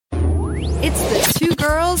It's the Two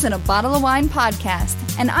Girls and a Bottle of Wine podcast,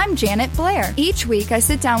 and I'm Janet Blair. Each week I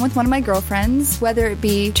sit down with one of my girlfriends, whether it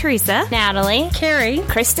be Teresa, Natalie, Carrie,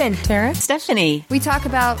 Kristen, Tara, Stephanie. We talk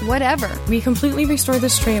about whatever. We completely restore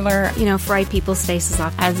this trailer. Fry people's faces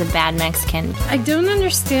off as a bad Mexican. I don't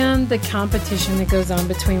understand the competition that goes on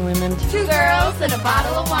between women. Two girls and a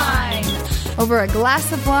bottle of wine. Over a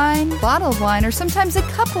glass of wine, bottle of wine, or sometimes a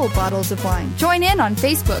couple bottles of wine. Join in on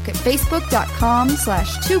Facebook at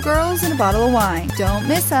facebook.com/2girlsandabottle of wine. Don't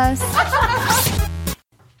miss us.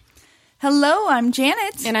 Hello, I'm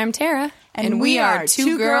Janet. And I'm Tara. And we are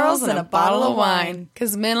Two Girls and a Bottle of Wine.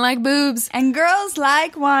 Because men like boobs. And girls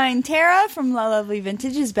like wine. Tara from La Lovely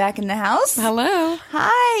Vintage is back in the house. Hello.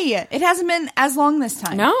 Hi. It hasn't been as long this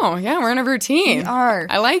time. No, yeah, we're in a routine. We are.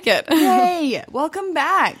 I like it. Yay. Welcome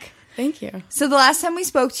back. Thank you. So the last time we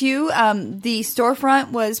spoke to you, the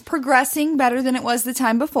storefront was progressing better than it was the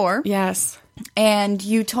time before. Yes. And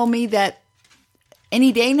you told me that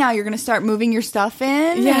any day now you're going to start moving your stuff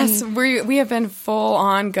in. Yes, we have been full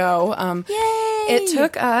on go. Yay! It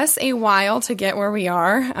took us a while to get where we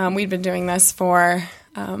are. We'd been doing this for,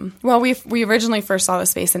 we originally first saw the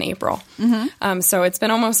space in April. Mm-hmm. So it's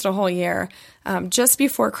been almost a whole year. Just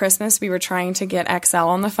before Christmas, we were trying to get XL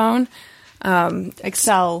on the phone.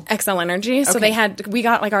 XL Energy. So we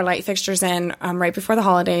got like our light fixtures in right before the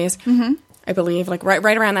holidays. Mm-hmm. I believe, like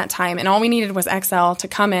right around that time. And all we needed was XL to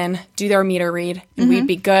come in, do their meter read, and we'd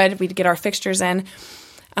be good. We'd get our fixtures in.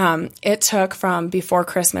 It took from before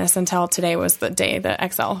Christmas until today was the day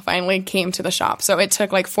that XL finally came to the shop. So it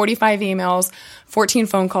took like 45 emails, 14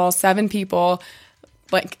 phone calls, 7 people,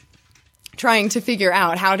 like trying to figure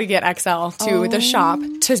out how to get XL to the shop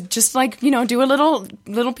to just do a little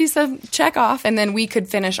piece of check off, and then we could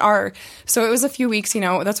finish our. So it was a few weeks,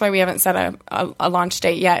 that's why we haven't set a launch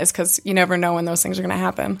date yet, is because you never know when those things are going to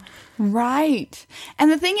happen. Right. And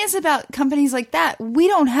the thing is about companies like that, we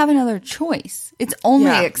don't have another choice. It's only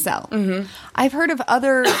XL. Mm-hmm. I've heard of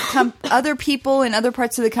other people in other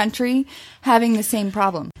parts of the country having the same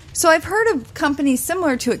problem. So I've heard of companies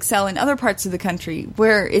similar to XL in other parts of the country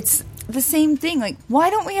where it's the same thing. Like, why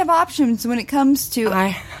don't we have options when it comes to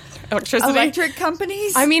electricity? Electric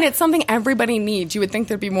companies? I mean, it's something everybody needs. You would think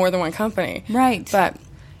there'd be more than one company. Right. But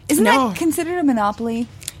isn't that considered a monopoly?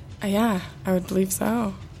 Yeah, I would believe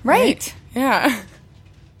so. Right. Yeah.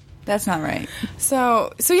 That's not right.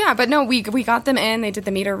 So yeah, but no, we got them in. They did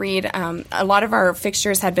the meter read. A lot of our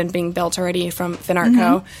fixtures had been being built already from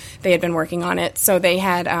Finartco. They had been working on it. So they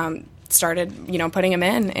had started, putting them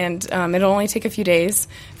in, and it'll only take a few days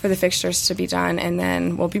for the fixtures to be done, and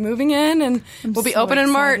then we'll be moving in, and we'll be open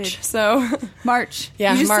in March. So March.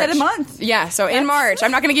 Yeah, you just March. said a month. Yeah, so in March.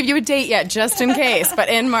 I'm not going to give you a date yet, just in case, but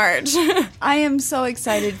in March. I am so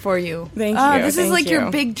excited for you. Thank you. This is like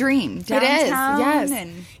your big dream. Downtown. It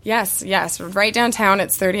is, yes. Right downtown.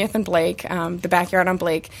 It's 30th and Blake, the backyard on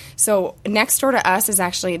Blake. So next door to us is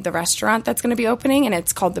actually the restaurant that's going to be opening, and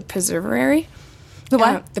it's called the Preservery. The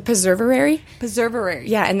what? The Preservery. Preservery.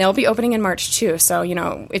 Yeah, and they'll be opening in March too. So,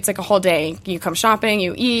 it's like a whole day. You come shopping,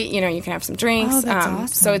 you eat, you can have some drinks. Oh, that's awesome.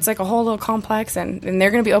 So it's like a whole little complex, and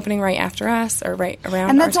they're going to be opening right after us, or right around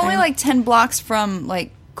And that's our only time. like 10 blocks from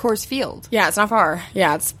like Coors Field. Yeah, it's not far.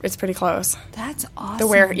 Yeah, it's pretty close. That's awesome.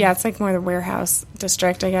 It's like more the warehouse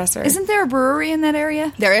district, I guess. Or Isn't there a brewery in that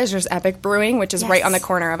area? There is. There's Epic Brewing, which is right on the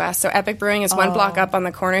corner of us. So Epic Brewing is one block up on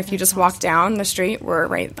the corner. If you just walk down the street, we're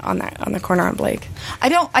right on the corner on Blake.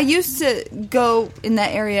 I used to go in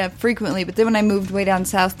that area frequently, but then when I moved way down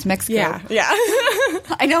south to Mexico, yeah.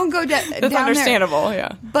 I don't go down That's understandable. There.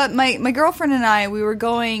 Yeah. But my girlfriend and I, we were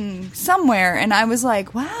going somewhere, and I was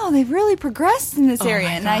like, wow, they've really progressed in this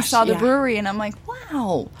area. And I saw the brewery, and I'm like,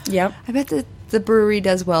 wow. Yep. I bet the brewery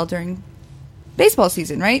does well during baseball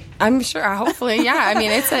season, right? I'm sure. Hopefully, yeah. I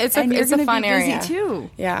mean, it's a fun area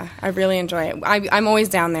too. Yeah, I really enjoy it. I'm always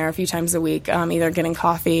down there a few times a week, either getting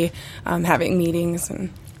coffee, having meetings.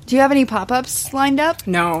 And do you have any pop-ups lined up?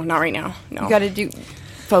 No, not right now. No, you got to do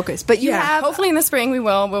focus, but you have. Hopefully, in the spring we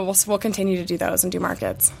will. We'll continue to do those and do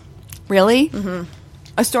markets. Really? Mm-hmm.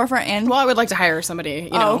 A storefront and... Well, I would like to hire somebody,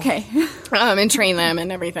 Oh, okay. And train them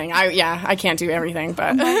and everything. I can't do everything,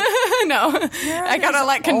 but no. I gotta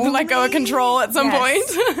let go of control at some point.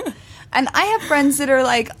 And I have friends that are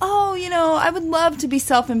like, I would love to be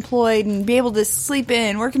self-employed and be able to sleep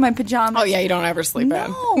in, work in my pajamas. Oh, yeah, you don't ever sleep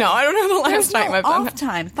in. No, I don't know the last time I've done that.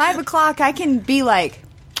 Time. 5 o'clock, I can be like,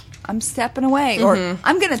 I'm stepping away, or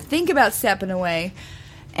I'm going to think about stepping away.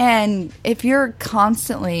 And if you're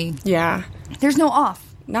constantly... Yeah. There's no off.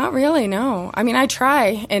 Not really, no. I mean, I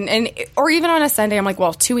try, or even on a Sunday, I'm like,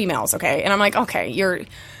 well, 2 emails, okay? And I'm like, okay, you're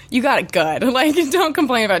you got it good. Like, don't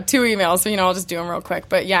complain about 2 emails. So, I'll just do them real quick.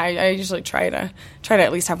 But yeah, I usually try to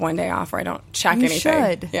at least have one day off where I don't check You anything.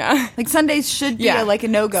 should. Yeah. Like Sundays should be Yeah. like a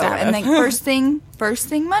no-go. Sabbath. And then first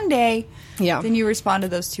thing Monday, Yeah. then you respond to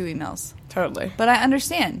those 2 emails. Totally. But I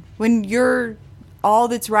understand. When you're all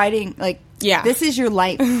that's writing, like, Yeah. this is your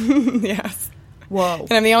life. Yes. Whoa.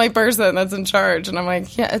 And I'm the only person that's in charge. And I'm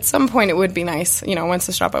like, yeah, at some point it would be nice, once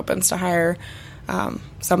the shop opens, to hire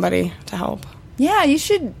somebody to help. Yeah, you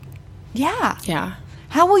should. Yeah. Yeah.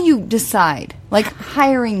 How will you decide? Like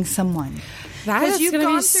hiring someone? That 'Cause is you've going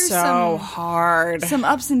to gone be through so hard. Some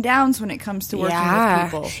ups and downs when it comes to working with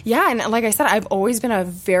people. Yeah, and like I said, I've always been a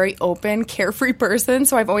very open, carefree person,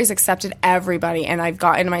 so I've always accepted everybody, and I've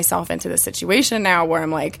gotten myself into this situation now where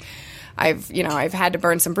I'm like, I've had to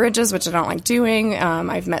burn some bridges, which I don't like doing.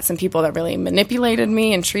 I've met some people that really manipulated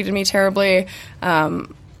me and treated me terribly.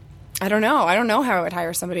 I don't know. I don't know how I would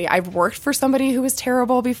hire somebody. I've worked for somebody who was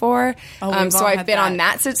terrible before. We've So all I've had been that. on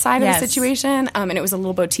that side Yes. of the situation. And it was a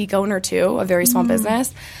little boutique owner, too, a very small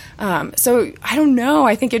business. So I don't know.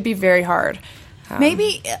 I think it'd be very hard.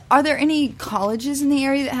 Maybe, are there any colleges in the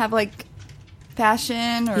area that have like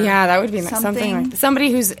fashion or Yeah, that would be something? something like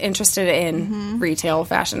somebody who's interested in retail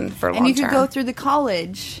fashion for long And you could term. go through the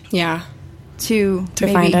college Yeah. to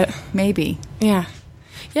maybe, find it. Maybe. Yeah.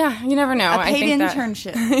 Yeah, you never know. A I paid think that-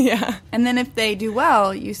 internship. Yeah, And then if they do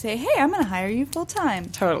well, you say, hey, I'm going to hire you full time.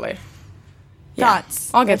 totally. Yeah.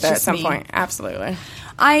 Thoughts? I'll get That's there at just some me. point. Absolutely.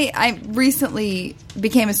 I recently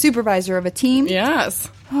became a supervisor of a team. Yes.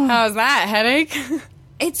 How's that? Headache?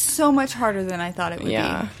 It's so much harder than I thought it would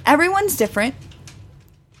Yeah. be. Everyone's different.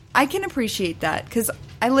 I can appreciate that because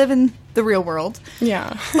I live in the real world.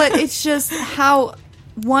 Yeah. But it's just how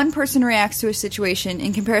one person reacts to a situation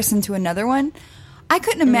in comparison to another one. I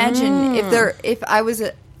couldn't imagine if I was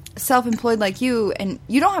a self-employed like you and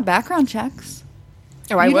you don't have background checks.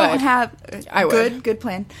 Oh, I you would. don't have I would. good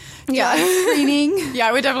plan. Yeah. Job screening. Yeah,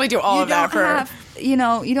 I would definitely do all You of that don't for. have,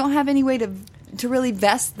 you don't have any way to really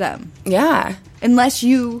vest them Yeah. unless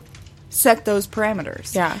you set those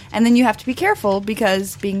parameters. Yeah. And then you have to be careful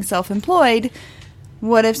because being self-employed,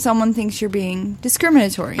 what if someone thinks you're being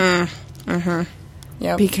discriminatory?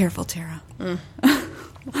 Yep. Be careful, Tara.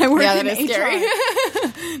 I work Yeah, in that is HR.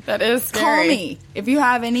 scary. That is scary. Call me if you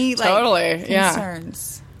have any Totally, yeah.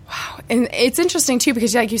 concerns. And it's interesting too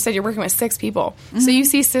because, like you said, you're working with 6 people, so you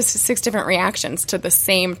see six different reactions to the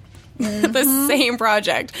same, the same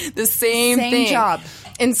project, the same thing, job.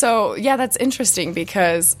 And so, yeah, that's interesting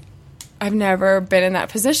because I've never been in that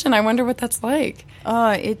position. I wonder what that's like.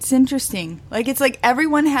 It's interesting. It's like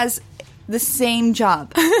everyone has the same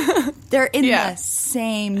job. They're in Yeah. the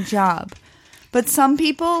same job. But some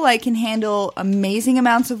people can handle amazing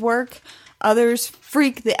amounts of work. Others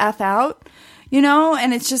freak the F out,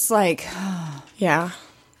 and it's just like, Yeah.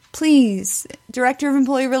 please, Director of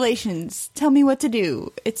Employee Relations, tell me what to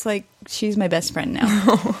do. It's like she's my best friend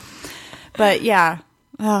now. But yeah.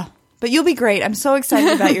 But you'll be great. I'm so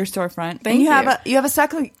excited about your storefront. Thank and you. You have a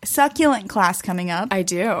succulent class coming up. I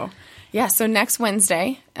do. Yeah, so next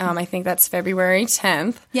Wednesday, I think that's February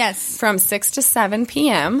 10th. Yes. From 6 to 7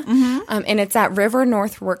 p.m. And it's at River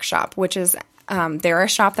North Workshop, which is, they're a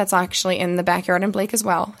shop that's actually in the backyard in Blake as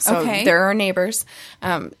well. So Okay. they're our neighbors.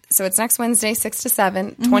 So it's next Wednesday, 6 to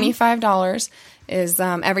 7, $25 is,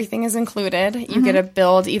 everything is included. You get to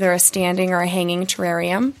build either a standing or a hanging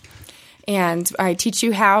terrarium. And I teach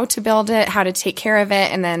you how to build it, how to take care of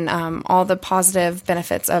it, and then all the positive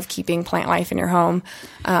benefits of keeping plant life in your home,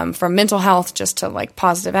 from mental health just to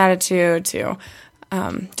positive attitude to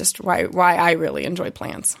just why I really enjoy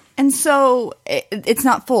plants. And so it's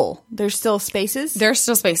not full. There's still spaces? There's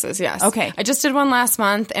still spaces, yes. Okay. I just did one last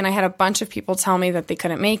month, and I had a bunch of people tell me that they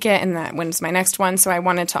couldn't make it, and that when's my next one. So I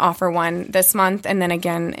wanted to offer one this month and then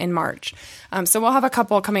again in March. So we'll have a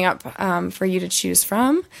couple coming up for you to choose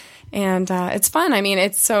from. And it's fun. I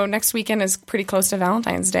mean, so next weekend is pretty close to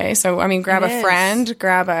Valentine's Day. So, I mean, grab It a is. friend,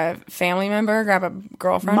 grab a family member, grab a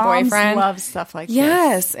girlfriend, Moms boyfriend. love stuff like this.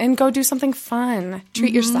 Yes, and go do something fun.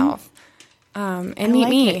 Treat yourself. And meet like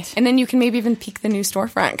me. it. And then you can maybe even peek the new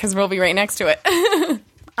storefront because we'll be right next to it.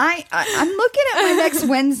 I'm looking at my next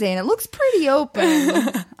Wednesday, and it looks pretty open.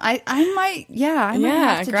 I might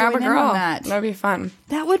have to grab a join in girl. on that. That'd be fun.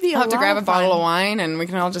 That would be I'll a have to lot grab a of bottle fun. of wine, and we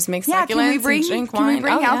can all just make Yeah, succulents can we bring- and drink can we wine.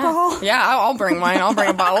 bring yeah. alcohol? Yeah, I'll bring wine. I'll bring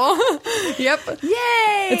a bottle. Yep.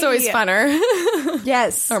 Yay! It's always funner.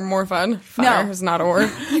 Yes. Or more fun. Funner is not a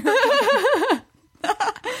word.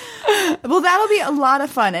 Well, that'll be a lot of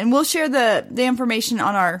fun, and we'll share the information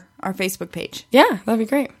on our Facebook page. Yeah, that'd be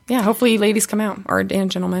great. Yeah, hopefully ladies come out,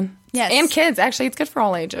 and gentlemen. Yes. And kids. Actually, it's good for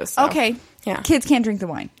all ages. So. Okay. Yeah. Kids can't drink the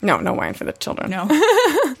wine. No wine for the children. No.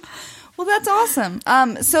 Well, that's awesome.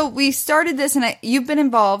 So we started this, and you've been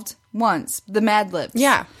involved once, the Mad Libs.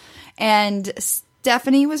 Yeah. And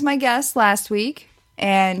Stephanie was my guest last week,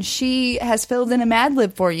 and she has filled in a Mad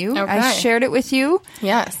Lib for you. Okay. I shared it with you.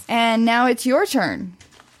 Yes. And now it's your turn.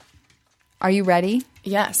 Are you ready?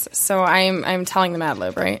 Yes. So I'm telling the Mad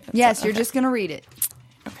Lib, right? Yes, you're just going to read it.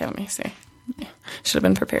 Okay, let me see. Should have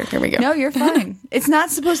been prepared. Here we go. No, you're fine. It's not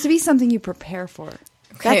supposed to be something you prepare for.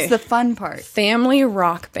 Okay. That's the fun part. Family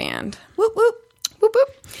rock band. Whoop, whoop. Whoop, whoop.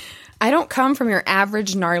 I don't come from your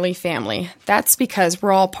average gnarly family. That's because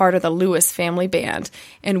we're all part of the Lewis family band,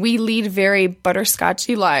 and we lead very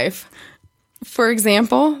butterscotchy life. For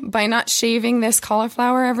example, by not shaving this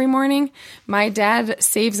cauliflower every morning, my dad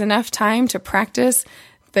saves enough time to practice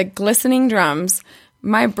the glistening drums.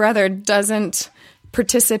 My brother doesn't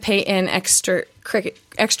participate in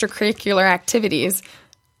extracurricular activities.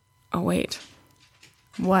 Oh, wait.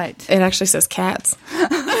 What? It actually says cats.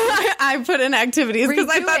 I put in activities because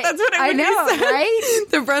I thought that's what it I know, said. right?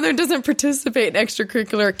 The brother doesn't participate in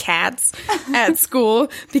extracurricular cats at school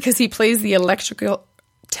because he plays the electrical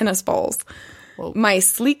tennis balls. Whoa. My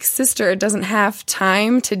sleek sister doesn't have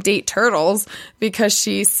time to date turtles because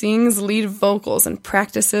she sings lead vocals and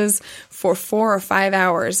practices for 4 or 5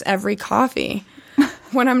 hours every coffee.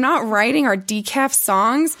 When I'm not writing our decaf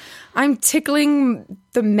songs, I'm tickling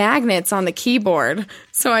the magnets on the keyboard,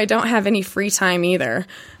 so I don't have any free time either.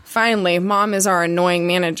 Finally, Mom is our annoying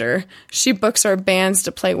manager. She books our bands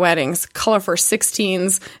to play weddings, color for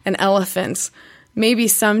 16s, and elephants. Maybe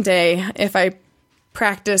someday, if I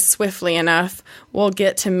practice swiftly enough, we'll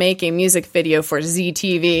get to make a music video for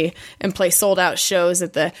ZTV and play sold-out shows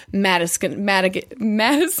at the Madison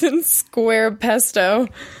Square Pesto.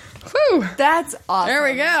 Whew. That's awesome. There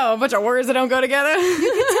we go. A bunch of words that don't go together.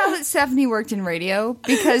 You can tell that Stephanie worked in radio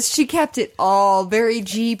because she kept it all very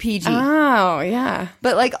GPG. Oh, yeah.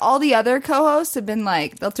 But like all the other co-hosts have been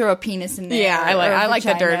like, they'll throw a penis in there. Yeah, I like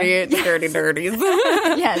the dirties.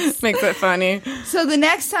 Yes. Makes it funny. So the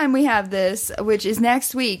next time we have this, which is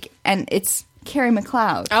next week, and it's Carrie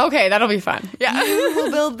McLeod. Okay, that'll be fun. Yeah. You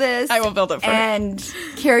will build this. I will build it for her. And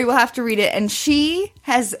Carrie will have to read it. And she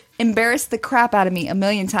has embarrassed the crap out of me a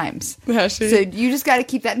million times. Has she? So you just got to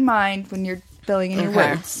keep that in mind when you're filling in your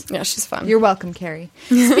words. Yeah, she's fun. You're welcome, Carrie.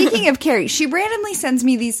 Speaking of Carrie, she randomly sends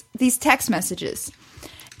me these text messages.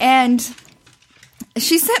 And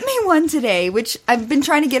she sent me one today, which I've been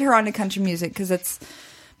trying to get her onto country music because it's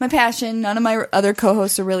my passion. None of my other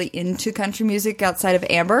co-hosts are really into country music outside of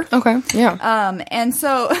Amber. Okay, yeah. And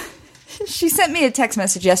so she sent me a text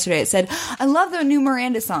message yesterday. It said, I love the new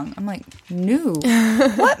Miranda song. I'm like, new? What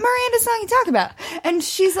Miranda song you talking about? And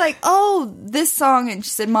she's like, oh, this song. And she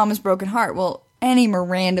said, Mama's Broken Heart. Well, any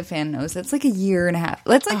Miranda fan knows that's like a year and a half.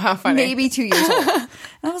 That's like maybe 2 years old. And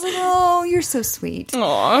I was like, oh, you're so sweet.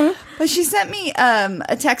 Aww. But she sent me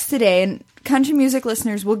a text today, and country music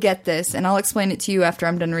listeners will get this, and I'll explain it to you after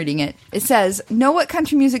I'm done reading it. It says, know what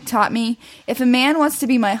country music taught me? If a man wants to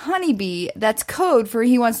be my honeybee, that's code for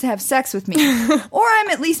he wants to have sex with me. Or I'm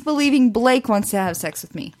at least believing Blake wants to have sex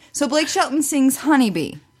with me. So Blake Shelton sings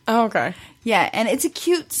Honeybee. Oh, okay. Yeah, and it's a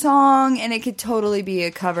cute song, and it could totally be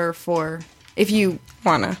a cover for, if you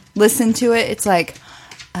wanna listen to it, it's like,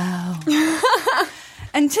 oh.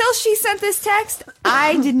 Until she sent this text,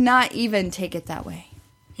 I did not even take it that way.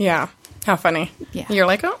 Yeah. How funny. Yeah. You're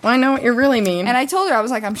like, oh, I know what you really mean. And I told her, I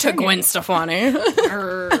was like, I'm sure. To Gwen Stefani.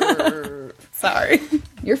 Sorry.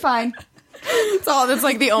 You're fine. That's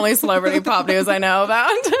like the only celebrity pop news I know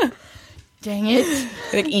about. Dang it. I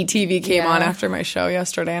think ETV came on after my show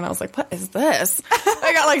yesterday, and I was like, what is this?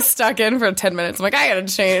 I got like stuck in for 10 minutes. I'm like, I gotta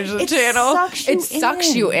change the channel. It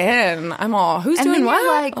sucks you in. I'm all, who's and doing then what?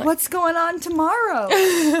 You're like, what's going on tomorrow?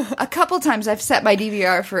 A couple times I've set my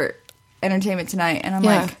DVR for Entertainment Tonight, and I'm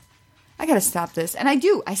like, I gotta stop this. And I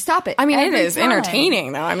do. I stop it. I mean, it is time.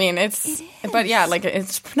 entertaining, though. I mean, it's... But yeah, like,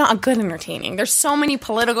 it's not good entertaining. There's so many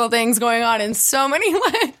political things going on and so many,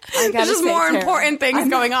 like... There's just more important things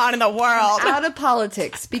going on in the world. I'm out of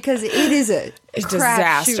politics because it is a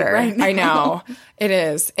disaster. Right now. I know. It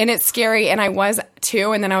is. And it's scary. And I was,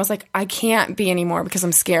 too. And then I was like, I can't be anymore because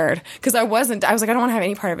I'm scared. Because I was like, I don't want to have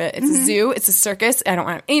any part of it. It's a zoo. It's a circus. I don't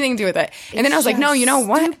want to have anything to do with it. And then I was like, no, you know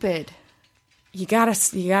what? Stupid. You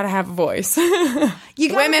gotta have a voice.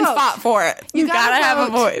 Women fought for it. You gotta have a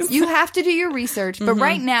voice. You have to do your research. But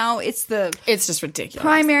right now, it's just ridiculous.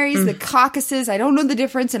 Primaries, the caucuses. I don't know the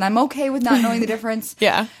difference, and I'm okay with not knowing the difference.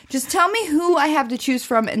 Yeah. Just tell me who I have to choose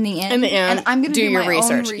from in the end. And I'm going to do your my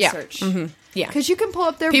research. own research. Yeah. Because you can pull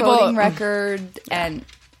up their voting record,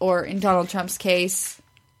 or in Donald Trump's case,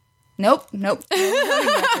 Nope.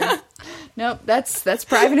 Nope, that's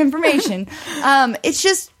private information. It's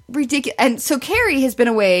just ridiculous. And so Carrie has been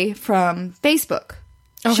away from Facebook.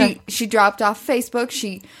 Okay. She dropped off Facebook.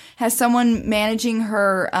 She has someone managing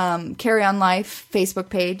her Carrie on Life Facebook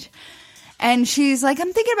page. And she's like,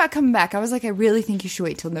 I'm thinking about coming back. I was like, I really think you should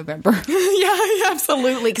wait till November. Yeah,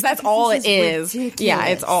 absolutely. Because that's all it is. Ridiculous. Yeah,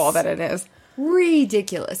 it's all that it is.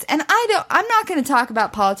 Ridiculous. And I'm not going to talk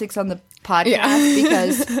about politics on the podcast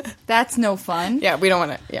because that's no fun. Yeah, we don't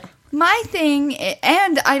want to. Yeah. My thing,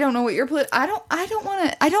 and I don't know what your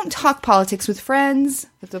I don't talk politics with friends,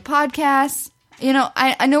 with the podcast. You know,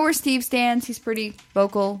 I know where Steve stands. He's pretty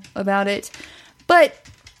vocal about it. But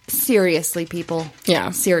seriously, people. Yeah.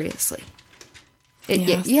 Seriously.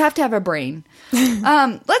 Yes. You have to have a brain.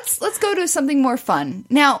 Let's go to something more fun.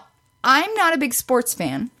 Now, I'm not a big sports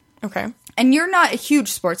fan. Okay. And you're not a huge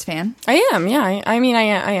sports fan. I am, yeah. I mean, I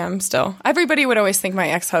am still. Everybody would always think my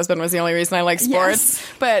ex-husband was the only reason I like sports.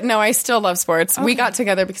 Yes. But no, I still love sports. Okay. We got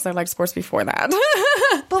together because I liked sports before that.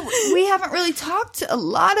 But we haven't really talked a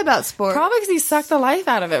lot about sports. Probably because he sucked the life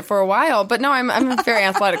out of it for a while. But no, I'm a very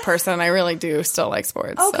athletic person. I really do still like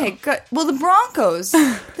sports. Okay, so. good. Well, the Broncos,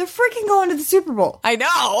 they're freaking going to the Super Bowl. I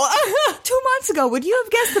know. 2 months ago, would you have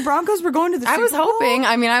guessed the Broncos were going to the Super Bowl? I was hoping.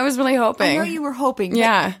 I mean, I was really hoping. I know you were hoping.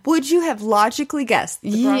 Yeah. But would you have logically guessed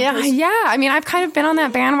the Broncos? Yeah. I mean, I've kind of been on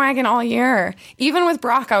that bandwagon all year. Even with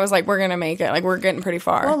Brock, I was like, we're going to make it. Like, we're getting pretty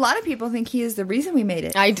far. Well, a lot of people think he is the reason we made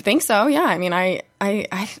it. I think so, yeah. I mean, I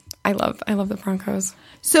love the Broncos.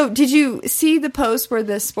 So, did you see the post where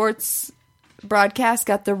the sports broadcast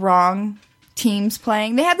got the wrong teams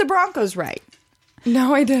playing? They had the Broncos right.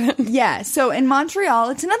 No, I didn't. Yeah, so in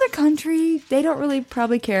Montreal, it's another country. They don't really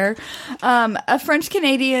probably care. A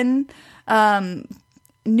French-Canadian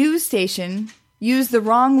news station used the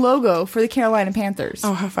wrong logo for the Carolina Panthers.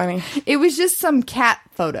 Oh, how funny. It was just some cat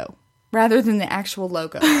photo rather than the actual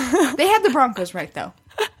logo. They had the Broncos right, though.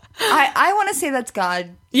 I want to say that's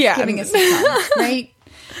God giving us a sign, right?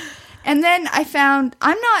 And then I found,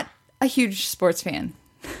 I'm not a huge sports fan.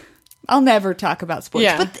 I'll never talk about sports.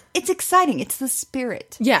 Yeah. But it's exciting. It's the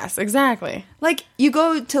spirit. Yes, exactly. Like, you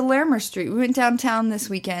go to Larimer Street. We went downtown this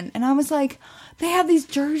weekend, and I was like, they have these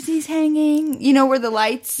jerseys hanging. You know, where the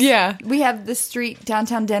lights... Yeah. We have the street,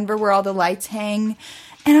 downtown Denver, where all the lights hang.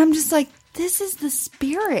 And I'm just like, this is the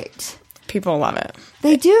spirit. People love it.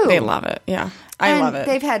 They do. They love it, yeah. I love it.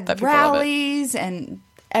 They've had rallies, and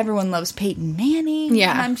everyone loves Peyton Manning.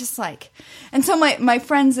 Yeah. And I'm just like... And so my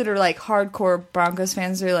friends that are like hardcore Broncos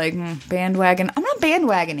fans are like, bandwagon. I'm not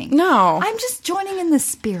bandwagoning. No. I'm just joining in the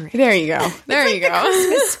spirit. There you go. There you The go.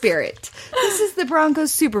 Christmas spirit. This is the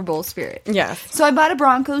Broncos Super Bowl spirit. Yes. So I bought a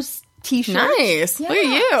Broncos t-shirt. Nice. Yeah. Look at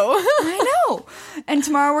you. I know. And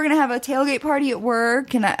tomorrow we're going to have a tailgate party at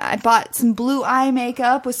work. And I bought some blue eye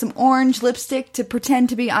makeup with some orange lipstick to pretend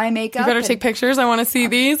to be eye makeup. You better take pictures. I want to see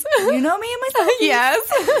these. You know me and myself.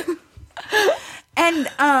 Yes.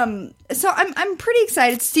 And so I'm pretty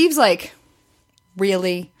excited. Steve's like,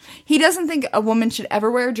 really? He doesn't think a woman should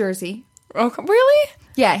ever wear a jersey. Oh, really?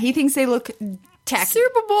 Yeah, he thinks they look tacky.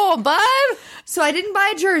 Super Bowl, bud. So I didn't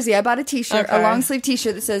buy a jersey. I bought a t-shirt, a long sleeve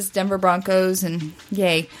t-shirt that says Denver Broncos and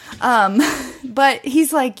yay. But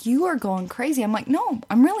he's like, you are going crazy. I'm like, no,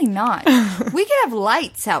 I'm really not. We could have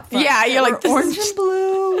lights out front. Yeah, you're like, orange and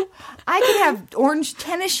blue. I could have orange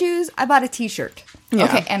tennis shoes. I bought a t-shirt. Yeah.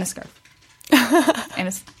 Okay, and a scarf. And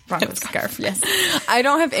a Broncos scarf, yes. I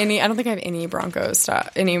don't think I have any Broncos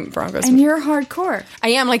stuff. Any Broncos. And you're hardcore. I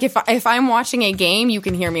am. Like, if I'm watching a game, you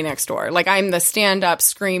can hear me next door. Like, I'm the stand-up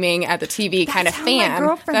screaming at the TV kind of how my fan.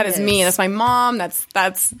 girlfriend That is me. is. That's my mom.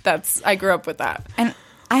 That's I grew up with that. And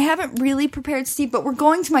I haven't really prepared Steve, but we're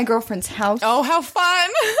going to my girlfriend's house. Oh, how fun.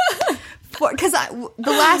 Because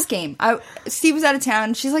the last game, Steve was out of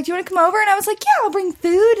town. She's like, do you want to come over? And I was like, yeah, I'll bring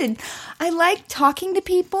food. And I like talking to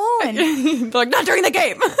people. And They're like, not during the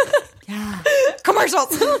game. yeah.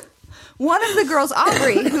 Commercials. One of the girls,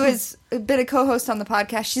 Aubrey, who has been a co-host on the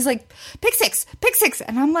podcast, she's like, pick six.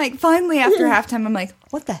 And I'm like, finally, after halftime, I'm like,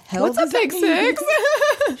 what the hell What's a does that pick mean?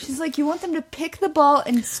 six? She's like, you want them to pick the ball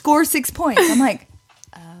and score 6 points. I'm like,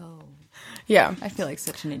 Yeah. I feel like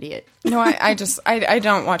such an idiot. No, I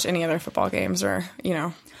don't watch any other football games or,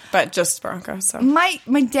 but just Broncos. So. My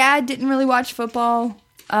dad didn't really watch football.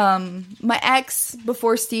 My ex,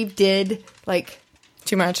 before Steve did, like,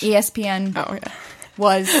 Too much. ESPN Oh, yeah.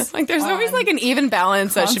 was Like, there's always like an even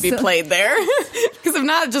balance that should be played there. Because if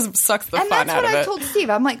not, it just sucks the and fun that's out what of I it. told Steve.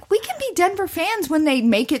 I'm like, we can be Denver fans when they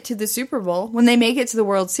make it to the Super Bowl, when they make it to the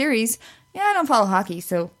World Series. Yeah, I don't follow hockey,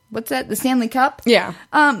 so what's that? The Stanley Cup. Yeah.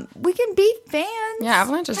 We can beat fans. Yeah,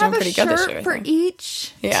 Avalanche is have doing pretty good this shirt year, I for think.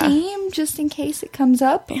 each Yeah. team, just in case it comes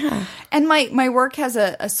up. Yeah. And my work has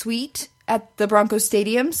a suite at the Broncos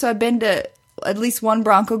Stadium, so I've been to at least one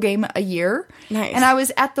Bronco game a year. Nice. And I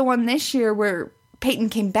was at the one this year where Peyton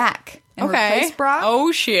came back and replaced Brock.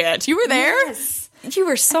 Oh, shit. You were there? Yes. You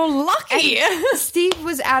were so lucky. Steve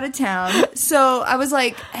was out of town, so I was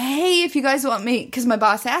like, hey, if you guys want me, because my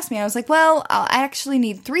boss asked me, I was like, well, I actually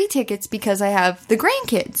need 3 tickets because I have the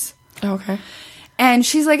grandkids. Okay. And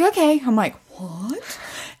she's like, okay. I'm like, what?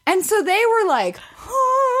 And so they were like,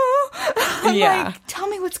 huh? I'm Yeah. like, tell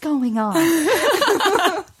me what's going on.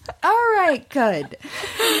 All right, good.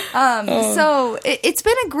 So it's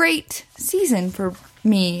been a great season for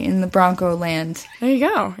me in the Bronco land. There you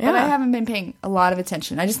go. Yeah. But I haven't been paying a lot of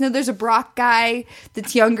attention. I just know there's a Brock guy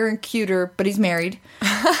that's younger and cuter, but he's married.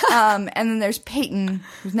 And then there's Peyton,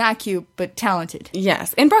 who's not cute, but talented.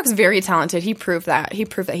 Yes. And Brock's very talented. He proved that. He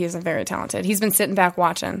proved that he's very talented. He's been sitting back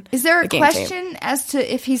watching. Is there a the game question as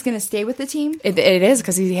to if he's going to stay with the team? tape. It is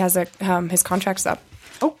because he has his contract's up.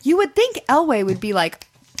 Oh, you would think Elway would be like,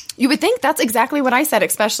 You would think that's exactly what I said,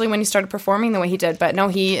 especially when he started performing the way he did. But no,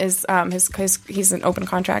 he is he's an open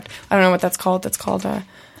contract. I don't know what that's called. That's called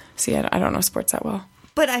see, I don't know sports that well.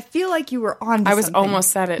 but I feel like you were on to I was something.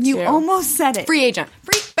 almost said it, You too. almost said it. Free agent.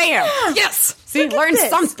 Bam. Yeah. Yes. See, Look at learn this.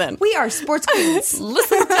 something. We are sports queens.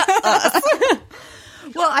 Listen to us.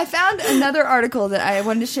 Well, I found another article that I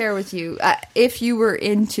wanted to share with you if you were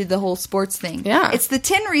into the whole sports thing. Yeah. It's the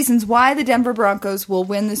 10 reasons why the Denver Broncos will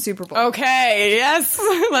win the Super Bowl. Okay. Yes.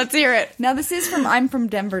 Let's hear it. Now, this is from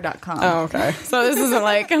I'mFromDenver.com. Oh, okay. So this isn't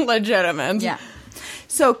like legitimate. Yeah.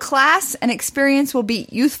 So class and experience will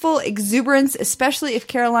beat youthful exuberance, especially if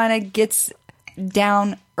Carolina gets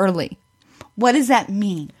down early. What does that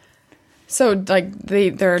mean? So like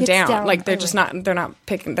they're Gets down. down Like they're early. just not. They're not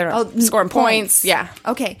picking. They're not Oh, scoring points. Yeah.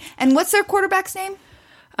 Okay. And what's their quarterback's name?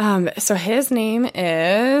 So his name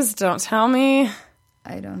is. Don't tell me.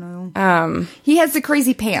 I don't know. He has the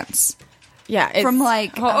crazy pants. Yeah. It's, From,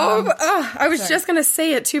 like, I was just gonna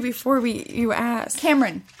say it too before you asked.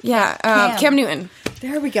 Cameron. Yeah. Cam Newton.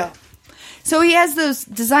 There we go. So he has those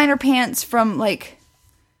designer pants from like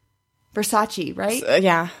Versace, right?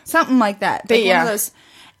 Yeah. Something like that. They- Like one yeah. of those.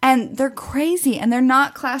 And they're crazy and they're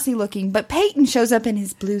not classy looking. But Peyton shows up in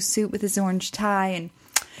his blue suit with his orange tie and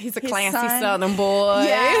He's a his classy son- Southern boy.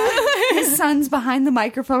 Yeah. His son's behind the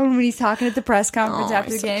microphone when he's talking at the press conference Oh, after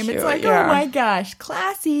the he's so game. cute, It's like, yeah. oh my gosh,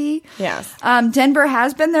 classy. Yes. Denver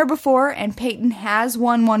has been there before, and Peyton has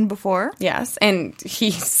won one before. Yes. And he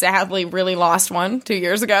sadly really lost one 2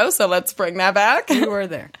 years ago. So let's bring that back. We were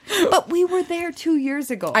there. But we were there 2 years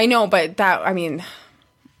ago. I know, but I mean,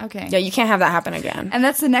 Okay. yeah, you can't have that happen again. And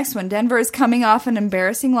that's the next one. Denver is coming off an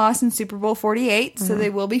embarrassing loss in Super Bowl 48, so they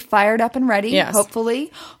will be fired up and ready. Yes.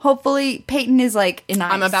 Hopefully. Hopefully, Peyton is like in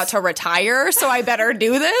ice. I'm about to retire, so I better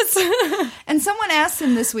do this. And someone asked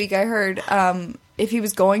him this week, I heard, if he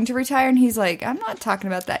was going to retire, and he's like, I'm not talking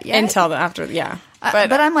about that yet. Until after, yeah.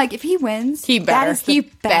 But I'm like, if he wins, He that better. is the He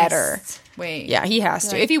best better. way. Yeah, he has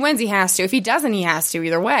to. Right. If he wins, he has to. If he doesn't, he has to.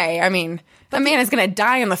 Either way, I mean, the man is going to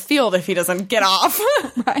die on the field if he doesn't get off.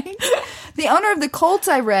 Right? The owner of the Colts,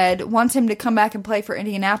 I read, wants him to come back and play for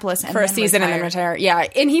Indianapolis and For a then season and then retire. Yeah,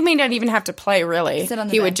 and he may not even have to play, really. Sit on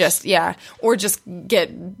the he bench. would just, or just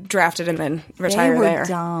get drafted and then retire They were there.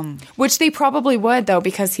 dumb. Which they probably would, though,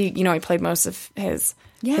 because he played most of his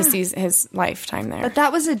Yeah. his lifetime there. But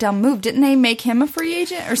that was a dumb move. Didn't they make him a free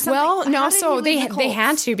agent or something? Well, How no. did So he they leave the they Colts?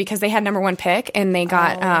 had to because they had number 1 pick and they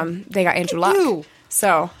got Andrew Luck. you.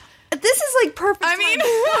 So This is like perfect. I mean-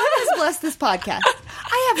 timing. God has blessed this podcast.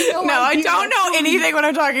 I have no, I idea don't what's know going on. anything what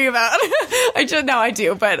I'm talking about. I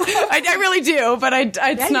do, but I really do. But it's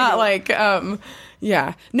you not do. like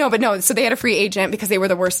yeah, no, but no. So they had a free agent because they were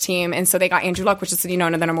the worst team, and so they got Andrew Luck, which is the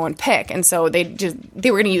number 1 pick, and so they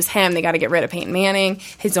were going to use him. They got to get rid of Peyton Manning.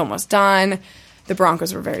 He's almost done. The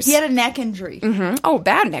Broncos were very He had a neck injury. oh,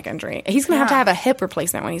 bad neck injury. He's going to Yeah. have a hip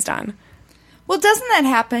replacement when he's done. Well, doesn't that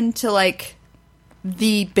happen to like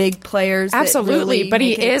the big players? that Absolutely, really but he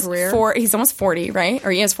make it a is career? he's almost 40, right?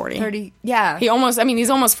 Or he is 40. 30. Yeah. He's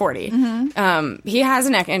almost 40. He has a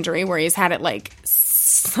neck injury where he's had it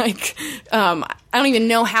I don't even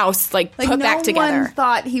know how like put no back together. one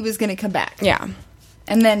thought he was going to come back. Yeah.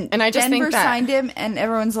 And then And I just Denver think that- signed him, and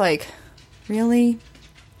everyone's like, "Really?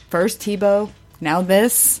 First Tebow, now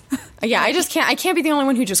this." Yeah, I can't be the only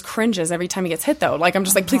one who just cringes every time he gets hit though. Like I'm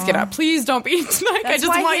just like, please get up. Please don't be I That's just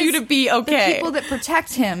why want you to be The okay. people that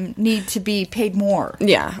protect him need to be paid more.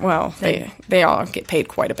 Yeah, well, they all get paid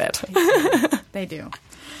quite a bit. They do.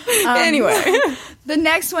 Anyway. The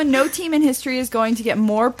next one, no team in history is going to get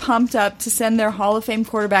more pumped up to send their Hall of Fame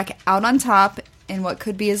quarterback out on top in what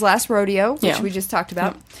could be his last rodeo, which we just talked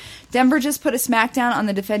about. Yep. Denver just put a smackdown on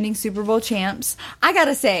the defending Super Bowl champs. I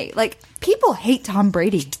gotta say, like, people hate Tom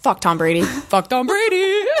Brady. Fuck Tom Brady. Fuck Tom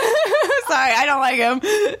Brady. Sorry, I don't like him.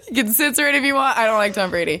 You can censor it if you want. I don't like Tom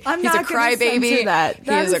Brady. He's a crybaby.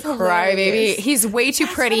 He is a crybaby. He's way too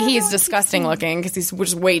pretty. He's disgusting looking because he's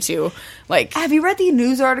just way too, like... Have you read the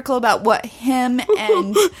news article about what him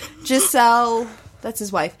and Giselle, that's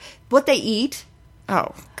his wife, what they eat?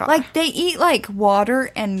 Oh, God. Like, they eat, like, water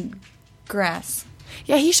and grass.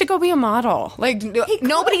 Yeah, he should go be a model. Like,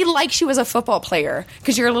 nobody likes you as a football player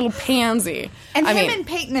because you're a little pansy. And and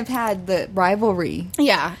Peyton have had the rivalry.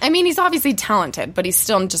 Yeah. I mean, he's obviously talented, but he's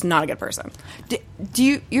still just not a good person.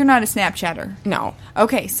 You're not a Snapchatter? No.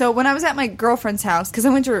 Okay, so when I was at my girlfriend's house, because I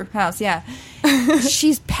went to her house,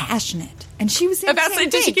 she's passionate. And she was saying the same thing.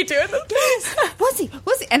 Did she keep doing them? Yes. Was he?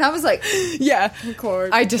 And I was like, yeah.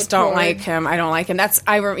 Record. I just don't like him. I don't like him.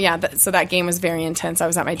 So that game was very intense. I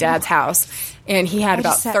was at my dad's house, and he had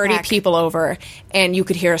about 30 people over, and you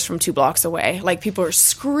could hear us from 2 blocks away. Like, people were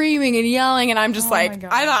screaming and yelling, and I'm just I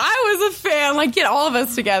thought I was a fan. Like, get all of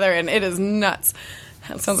us together, and it is nuts.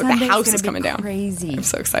 It sounds like the house is coming down. Crazy. I'm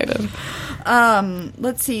so excited.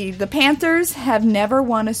 Let's see. The Panthers have never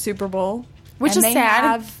won a Super Bowl. Which is sad. They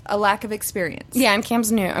have a lack of experience. Yeah, and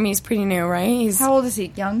Cam's new. I mean, he's pretty new, right? How old is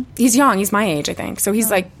he? Young? He's young. He's my age, I think. So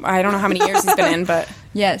he's like, I don't know how many years he's been in, but...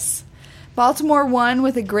 Yes. Baltimore won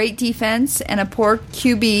with a great defense and a poor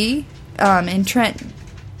QB in Trent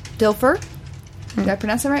Dilfer. Did I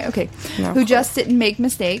pronounce that right? Okay. No, who just didn't make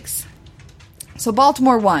mistakes. So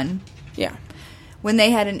Baltimore won. Yeah. When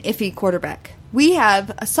they had an iffy quarterback. We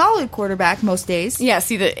have a solid quarterback most days. Yeah,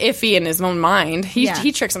 see, the iffy in his own mind.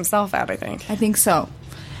 He tricks himself out, I think. I think so.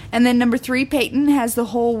 And then number 3, Peyton has the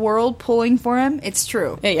whole world pulling for him. It's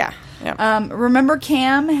true. Yeah. Remember,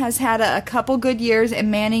 Cam has had a couple good years, and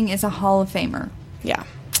Manning is a Hall of Famer. Yeah.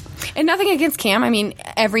 And nothing against Cam. I mean,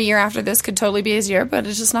 every year after this could totally be his year, but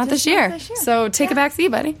it's just not this year. So take a back seat,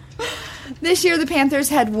 buddy. This year, the Panthers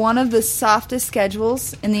had one of the softest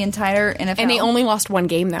schedules in the entire NFL. And they only lost 1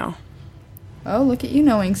 game, though. Oh, look at you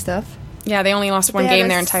knowing stuff. Yeah, they only lost 1 game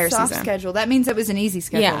their entire season. Schedule. That means it was an easy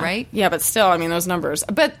schedule, right? Yeah, but still, I mean, those numbers.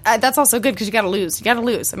 But that's also good because you got to lose. You got to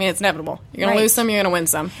lose. I mean, it's inevitable. You're going to lose some, you're going to win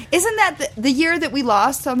some. Isn't that the year that we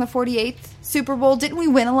lost on the 48th Super Bowl? Didn't we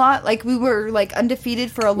win a lot? Like, we were, like,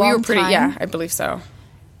 undefeated for a long time? Yeah, I believe so.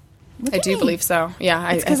 I do believe so.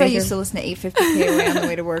 Yeah, it's because I used to listen to 850 KOA on the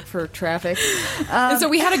way to work for traffic. And so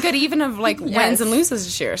we had a good even of, like, wins and loses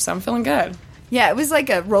this year, so I'm feeling good. Yeah, it was like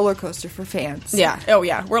a roller coaster for fans. Yeah. Oh,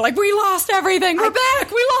 yeah. We're like, we lost everything. We're back.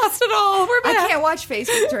 We lost it all. We're back. I can't watch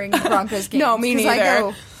Facebook during the Broncos games. No, me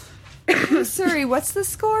neither. I go, sorry, what's the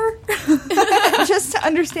score? Just to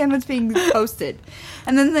understand what's being posted.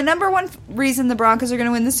 And then the number one reason the Broncos are going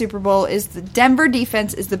to win the Super Bowl is the Denver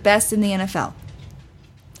defense is the best in the NFL.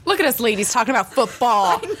 Look at us ladies talking about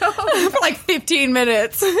football. I know. For like 15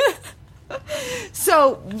 minutes.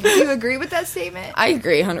 So, do you agree with that statement? I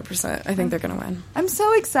agree 100%. I think they're going to win. I'm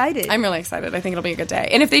so excited. I'm really excited. I think it'll be a good day.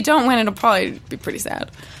 And if they don't win, it'll probably be pretty sad.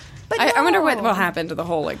 But I wonder what will happen to the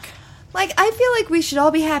whole, like, I feel like we should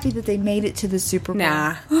all be happy that they made it to the Super Bowl.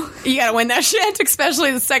 Nah. You got to win that shit,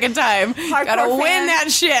 especially the second time. You got to win that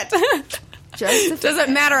shit.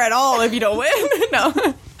 Doesn't matter at all if you don't win.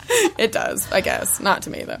 No. It does, I guess. Not to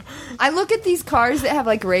me, though. I look at these cars that have,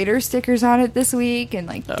 like, Raiders stickers on it this week and,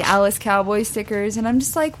 like, Dallas Cowboys stickers, and I'm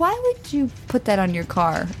just like, why would you put that on your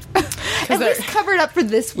car? At least cover it up for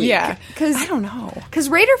this week. Yeah. I don't know. Because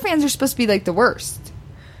Raider fans are supposed to be, like, the worst.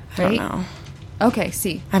 Right? I don't know. Okay,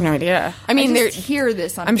 see. I have no idea. I mean, I just hear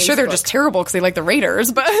this on I'm Facebook. sure they're just terrible because they like the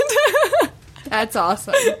Raiders, but... That's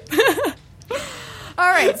awesome. All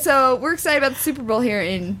right, so we're excited about the Super Bowl here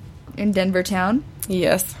in Denver town.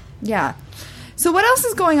 Yes. Yeah. So what else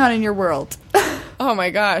is going on in your world? Oh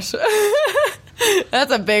my gosh.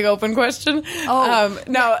 That's a big open question. Oh.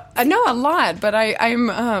 No, a lot, but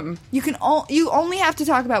I'm you only have to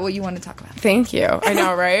talk about what you want to talk about. Thank you. I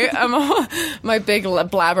know, right? My big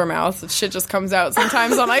blabbermouth shit just comes out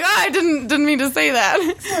sometimes. I'm like, I didn't mean to say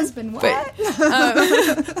that. Husband, what? But,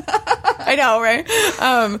 I know, right?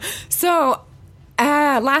 So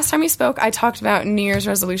last time we spoke, I talked about New Year's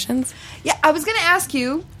resolutions. Yeah, I was going to ask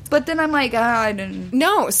you, but then I'm like, I didn't.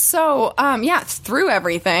 No, so, through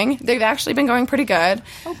everything, they've actually been going pretty good.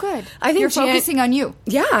 Oh, good. I think you're focusing on you.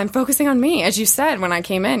 Yeah, I'm focusing on me. As you said, when I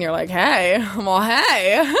came in, you're like, hey,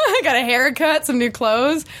 I got a haircut, some new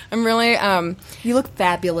clothes. I'm really... you look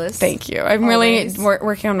fabulous. Thank you. I'm really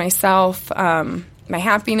working on myself, my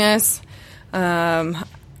happiness.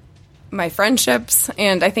 my friendships,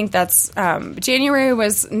 and I think that's January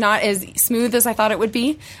was not as smooth as I thought it would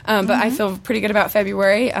be, but I feel pretty good about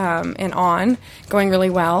February and on, going really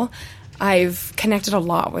well. I've connected a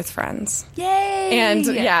lot with friends. Yay! And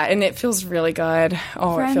and it feels really good.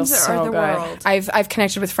 Oh, Friends it feels so are the good. world. I've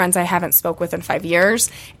connected with friends I haven't spoke with in 5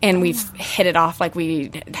 years, and we've hit it off like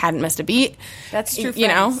we hadn't missed a beat. That's true. You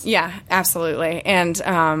know, friends. yeah, absolutely. And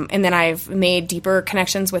then I've made deeper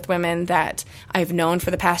connections with women that I've known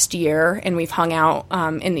for the past year, and we've hung out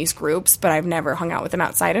in these groups, but I've never hung out with them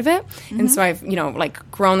outside of it. And so I've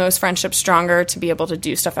like grown those friendships stronger to be able to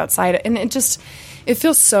do stuff outside, and it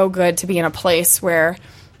feels so good to be in a place where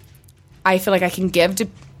I feel like I can give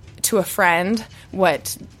to a friend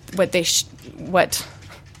what is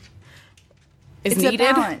It's needed.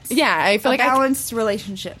 A balance. Yeah, I feel like balanced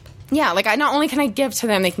relationship. like I not only can I give to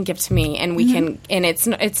them, they can give to me, and we can. And it's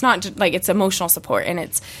not just, like, it's emotional support, and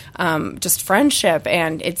it's just friendship,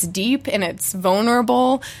 and it's deep, and it's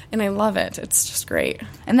vulnerable, and I love it. It's just great.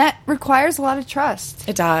 And that requires a lot of trust.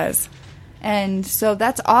 It does. And so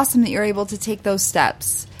that's awesome that you're able to take those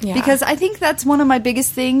steps. Yeah. Because I think that's one of my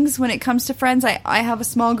biggest things when it comes to friends. I have a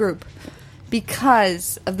small group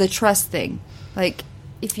because of the trust thing. Like,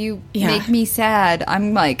 if you make me sad,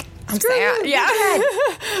 I'm like, I'm sad. Yeah.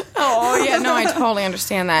 Oh, yeah. No, I totally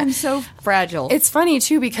understand that. I'm so fragile. It's funny,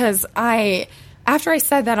 too, because after I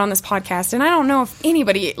said that on this podcast, and I don't know if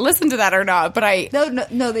anybody listened to that or not, but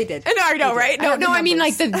No, they did. No, I know, right? No, I mean,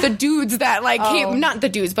 like, the dudes that, like, came, not the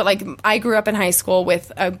dudes, but, like, I grew up in high school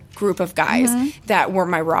with a group of guys that were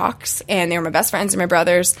my rocks, and they were my best friends and my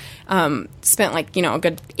brothers. Spent, like, a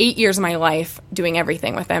good 8 years of my life doing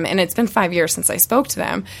everything with them, and it's been 5 years since I spoke to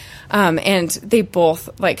them. And they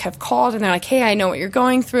both, like, have called, and they're like, hey, I know what you're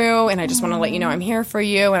going through, and I just want to let you know I'm here for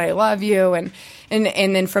you, and I love you, and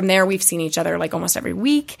then from there, we've seen each other, like, almost every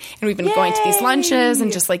week, and we've been going to these lunches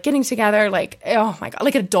and just, like, getting together, like, oh, my God,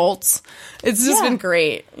 like adults. It's just been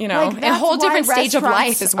great, Like, and a whole different stage of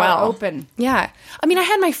life as well. Open. Yeah. I mean, I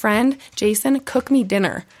had my friend, Jason, cook me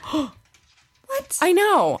dinner. What? I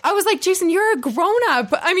know. I was like, Jason, you're a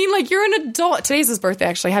grown-up. I mean, like, you're an adult. Today's his birthday,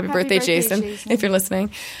 actually. Happy birthday, Jason, if you're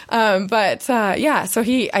listening. So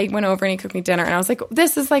I went over and he cooked me dinner, and I was like,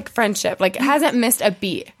 this is, like, friendship. Like, it hasn't missed a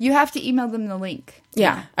beat. You have to email them the link.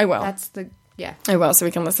 Yeah, I will. I will, so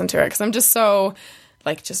we can listen to it, because I'm just so,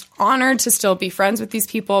 like, just honored to still be friends with these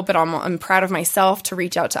people, but I'm proud of myself to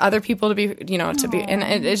reach out to other people to be, and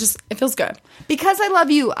it feels good. Because I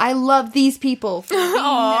love you, I love these people for being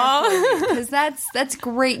there, because that's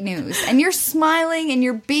great news. And you're smiling and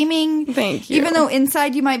you're beaming. Thank you. Even though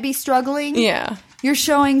inside you might be struggling. Yeah. You're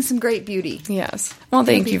showing some great beauty. Yes. Well,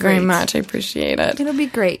 thank you very much. I appreciate it. It'll be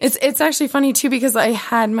great. It's actually funny, too, because I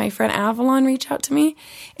had my friend Avalon reach out to me,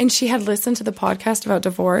 and she had listened to the podcast about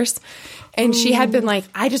divorce, and she had been like,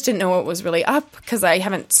 I just didn't know what was really up because I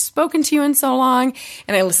haven't spoken to you in so long,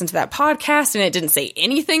 and I listened to that podcast, and it didn't say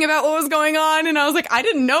anything about what was going on, and I was like, I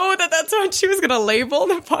didn't know that that's what she was going to label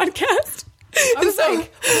the podcast. I was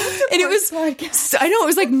like, and it was, I know, it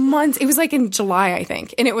was like months. It was like in July, I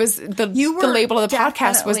think. And it was the label of the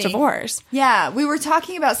podcast was divorce. Yeah. We were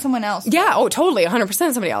talking about someone else. Yeah. Oh, totally. 100%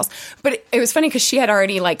 somebody else. But it was funny because she had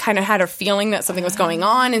already, like, kind of had her feeling that something was going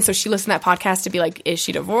on. And so she listened to that podcast to be like, is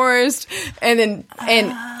she divorced? And then,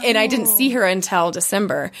 and I didn't see her until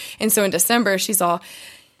December. And so in December, she's all,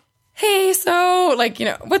 hey, so, like,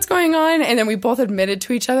 what's going on? And then we both admitted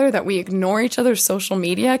to each other that we ignore each other's social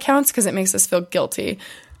media accounts because it makes us feel guilty.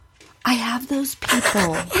 I have those people.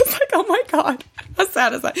 I was like, oh my God, how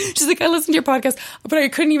sad is that? She's like, I listened to your podcast, but I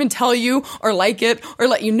couldn't even tell you or like it or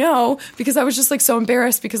let you know because I was just, like, so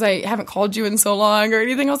embarrassed because I haven't called you in so long or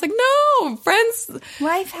anything. I was like, no, friends.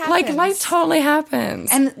 Life happens. Like, life totally happens.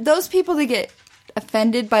 And those people that get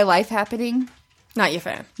offended by life happening. Not your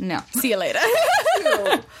fan. No. See you later.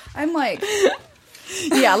 I'm like...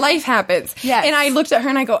 Yeah, life happens. Yes. And I looked at her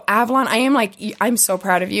and I go, Avalon, I'm so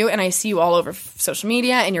proud of you, and I see you all over social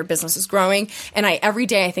media, and your business is growing, and every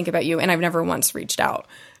day I think about you, and I've never once reached out.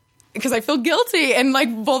 Because I feel guilty, and,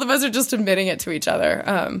 like, both of us are just admitting it to each other.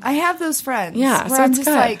 I have those friends. Yeah, where so I'm it's just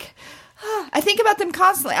good. like... I think about them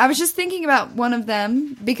constantly. I was just thinking about one of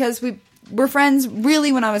them because we were friends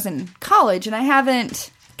really when I was in college, and I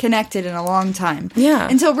haven't... connected in a long time. Yeah.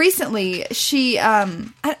 Until recently, she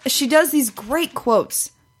does these great quotes,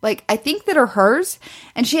 like, I think that are hers,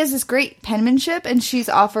 and she has this great penmanship, and she's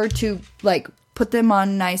offered to, like, put them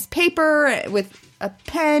on nice paper with a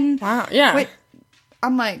pen. Wow, yeah.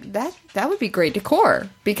 I'm like, that would be great decor,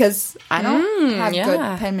 because I don't have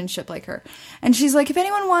good penmanship like her. And she's like, if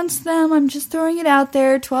anyone wants them, I'm just throwing it out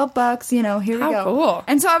there, $12, here we go. How cool.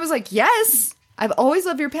 And so I was like, yes, I've always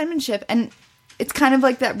loved your penmanship, and it's kind of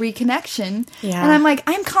like that reconnection. Yeah. And I'm like,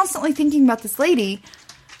 I'm constantly thinking about this lady.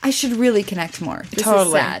 I should really connect more. This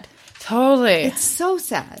is sad. Totally. It's so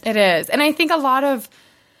sad. It is. And I think a lot of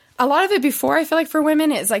it before, I feel like for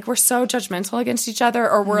women, is like we're so judgmental against each other,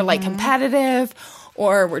 or we're like competitive,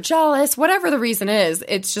 or we're jealous. Whatever the reason is,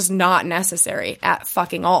 it's just not necessary at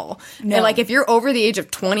fucking all. No. And like if you're over the age of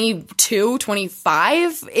 22,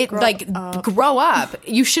 25, grow up.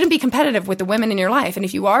 You shouldn't be competitive with the women in your life. And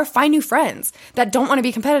if you are, find new friends that don't want to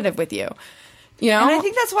be competitive with you. You know? And I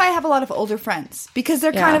think that's why I have a lot of older friends, because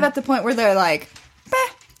they're kind of at the point where they're like, "Bah."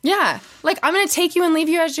 Yeah. Like, I'm going to take you and leave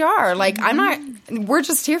you as you are. Like, we're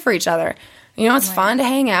just here for each other. You know, it's fun to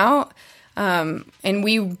hang out. And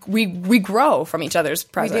we grow from each other's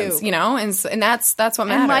presence, you know? And that's what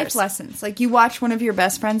matters. And life lessons. Like, you watch one of your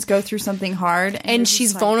best friends go through something hard. And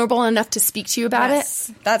she's vulnerable enough to speak to you about it.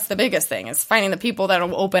 That's the biggest thing, is finding the people that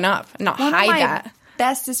will open up and not hide that.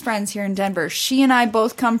 Bestest friends here in Denver, she and I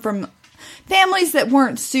both come from families that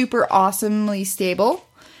weren't super awesomely stable.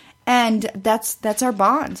 And that's our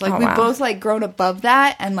bond. Like, we've both, like, grown above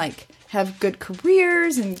that and, like, have good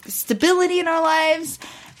careers and stability in our lives.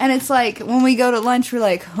 And it's like, when we go to lunch, we're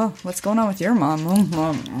like, oh, what's going on with your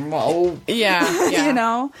mom? Yeah. You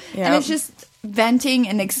know? Yeah. And it's just venting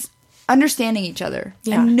and understanding each other.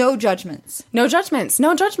 Yeah. And no judgments. No judgments.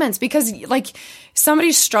 Because, like,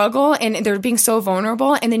 somebody's struggle and they're being so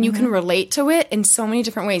vulnerable, and then you can relate to it in so many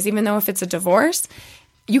different ways. Even though if it's a divorce,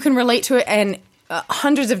 you can relate to it and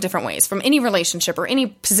hundreds of different ways from any relationship or any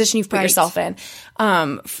position you've put yourself in.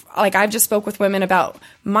 Like, I've just spoke with women about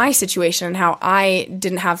my situation and how I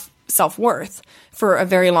didn't have self-worth for a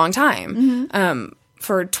very long time.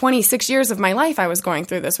 For 26 years of my life, I was going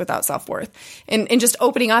through this without self-worth. And just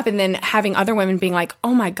opening up and then having other women being like,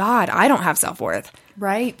 oh my God, I don't have self-worth.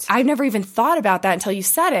 Right. I've never even thought about that until you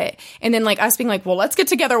said it. And then, like, us being like, well, let's get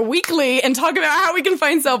together weekly and talk about how we can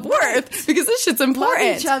find self-worth, because this shit's important.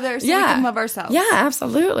 Love each other so we can love ourselves. Yeah,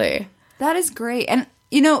 absolutely. That is great. And,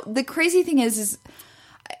 you know, the crazy thing is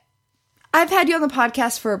I've had you on the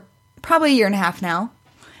podcast for probably a year and a half now.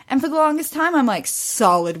 And for the longest time, I'm like,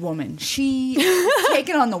 solid woman. She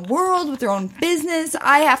taking on the world with her own business.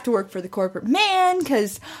 I have to work for the corporate man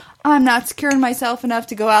because I'm not secure in myself enough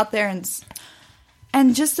to go out there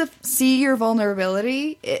and just to see your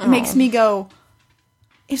vulnerability, it makes me go,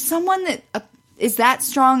 if someone that is that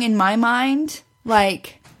strong in my mind,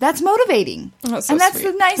 like, that's motivating. That's so and that's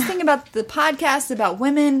sweet. the nice thing about the podcast about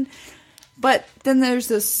women. But then there's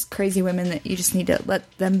those crazy women that you just need to let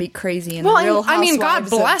them be crazy. And Real Housewives. I mean, God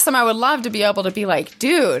bless them. I would love to be able to be like,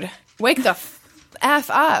 dude, wake the F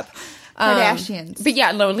up. Kardashians. But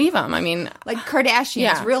yeah, no, leave them. I mean, like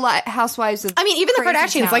Kardashians, Real Housewives of I mean, even the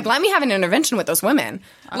Kardashians, town. like, let me have an intervention with those women.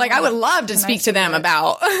 Like, I would love to speak to them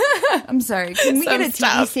about. I'm sorry. Can we get a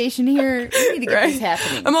TV station here? We need to get this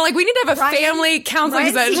happening. I'm like, we need to have a family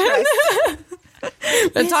counseling session.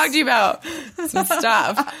 And talk to you about some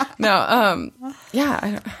stuff. No,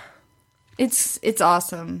 yeah. It's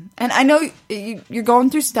awesome. And I know you're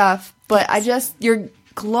going through stuff, but you're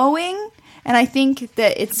glowing. And I think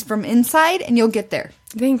that it's from inside, and you'll get there.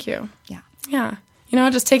 Thank you. Yeah. Yeah. You know,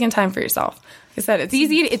 just taking time for yourself. Like I said, it's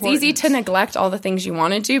easy to neglect all the things you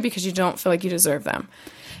want to do because you don't feel like you deserve them.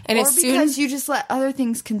 And or because you just let other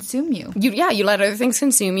things consume you. You let other things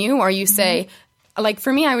consume you, or you say, like,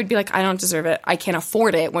 for me, I would be like, I don't deserve it. I can't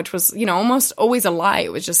afford it, which was, you know, almost always a lie.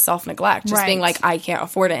 It was just self-neglect. Just being like, I can't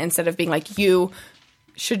afford it, instead of being like, you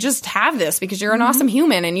should just have this because you're an awesome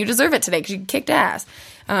human and you deserve it today because you kicked ass.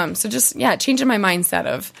 So just, changing my mindset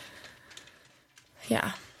of,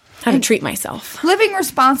 how to treat myself. Living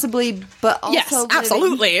responsibly, but also yes,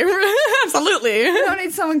 absolutely. Absolutely. You don't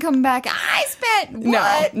need someone coming back, I spent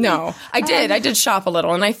what? No. I did shop a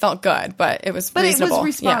little and I felt good, but it was reasonable. It was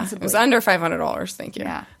responsible. Yeah, it was under $500, thank you.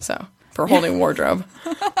 Yeah. So, for holding wardrobe.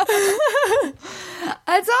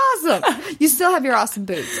 That's awesome. You still have your awesome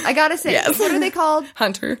boots. I gotta say, yes. What are they called?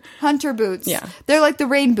 Hunter boots. Yeah. They're like the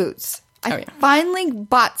rain boots. I finally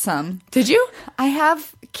bought some. Did you? I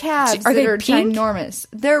have calves that are pink? ginormous.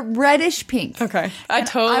 They're reddish pink. Okay.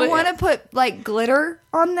 I want to put, like, glitter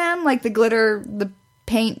on them, like the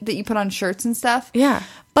paint that you put on shirts and stuff. Yeah.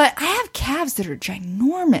 But I have calves that are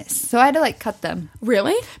ginormous, so I had to, like, cut them.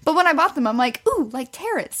 Really? But when I bought them, I'm like, ooh, like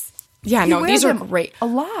Terrace. Yeah, no, these are great. A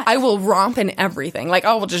lot. I will romp in everything. Like,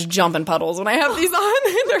 I will just jump in puddles when I have these on.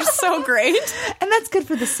 They're so great. And that's good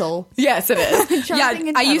for the soul. Yes, it is.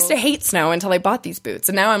 I used to hate snow until I bought these boots.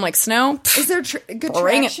 And now I'm like, snow? Is there good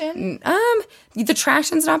traction? The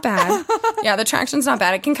traction's not bad. Yeah, the traction's not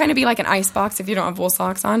bad. It can kind of be like an ice box if you don't have wool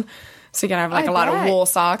socks on. So you gotta have, like, a lot of wool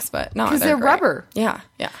socks, but no, because they're great. rubber. Yeah.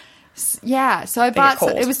 Yeah, so I bought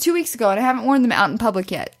some. It was 2 weeks ago, and I haven't worn them out in public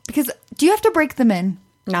yet. Because do you have to break them in?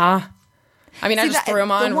 Nah. I mean, I just threw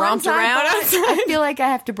them on, romped around. I feel like I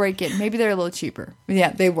have to break it. Maybe they're a little cheaper.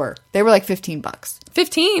 Yeah, they were. They were like $15.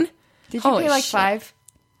 15? Did you pay like $5?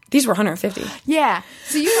 These were $150. Yeah.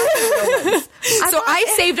 So you got the real ones.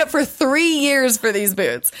 I saved up for 3 years for these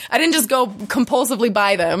boots. I didn't just go compulsively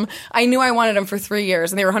buy them. I knew I wanted them for 3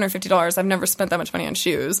 years, and they were $150. I've never spent that much money on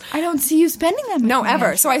shoes. I don't see you spending that much No, money.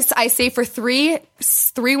 ever. So I saved for three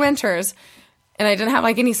winters, and I didn't have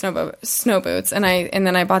like any snow boots. And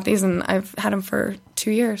then I bought these, and I've had them for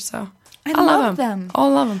 2 years. So I love them. I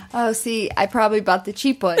love them. Oh, see, I probably bought the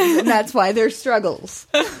cheap ones, and that's why they're struggles.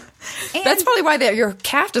 And that's probably why your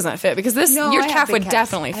calf doesn't fit, because your calf would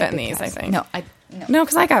definitely fit in these, calves. I think. No,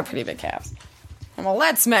 because I got pretty big calves. Well,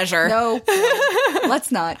 let's measure. No,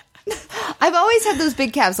 let's not. I've always had those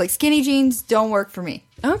big calves. Like skinny jeans don't work for me.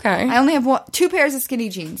 Okay. I only have 2 pairs of skinny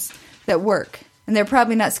jeans that work, and they're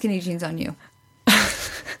probably not skinny jeans on you.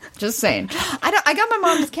 Just saying. I got my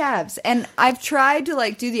mom's calves, and I've tried to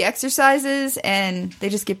like do the exercises, and they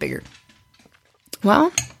just get bigger.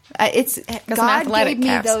 Well, God gave me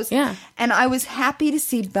calves. those, yeah. And I was happy to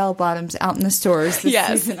see bell bottoms out in the stores this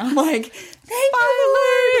season. I'm like, thank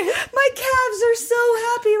you, Lord. My calves are so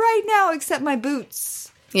happy right now, except my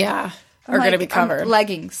boots. Yeah, are going to be covered.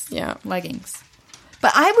 Leggings. Yeah, leggings.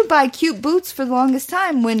 But I would buy cute boots for the longest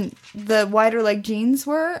time when the wider leg jeans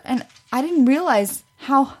were, and I didn't realize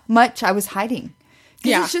how much I was hiding.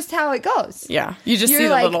 Yeah. It's just how it goes. Yeah. You just see the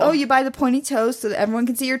like, little... oh, you buy the pointy toes so that everyone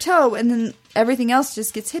can see your toe, and then everything else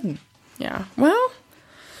just gets hidden. Yeah. Well,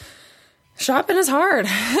 shopping is hard.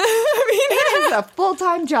 I mean, it is a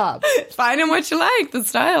full-time job. Finding what you like, the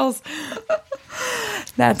styles.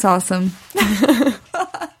 That's awesome.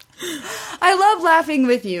 I love laughing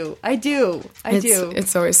with you. I do. I do.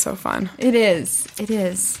 It's always so fun. It is. It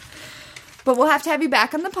is. But we'll have to have you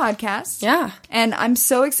back on the podcast. Yeah. And I'm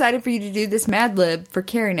so excited for you to do this Mad Lib for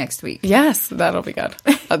Carrie next week. Yes, that'll be good.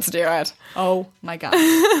 Let's do it. Oh, my God.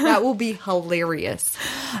 That will be hilarious.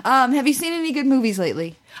 Have you seen any good movies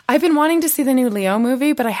lately? I've been wanting to see the new Leo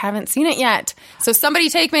movie, but I haven't seen it yet. So somebody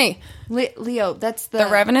take me. Leo, that's the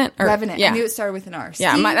Revenant? Revenant. Yeah. I knew it started with an R.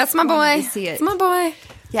 Yeah, that's my boy. See it. It's my boy.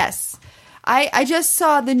 Yes. I just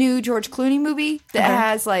saw the new George Clooney movie that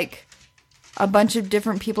has like a bunch of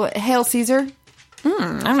different people. Hail Caesar. I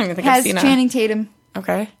don't even think I've seen it. Has Channing Tatum.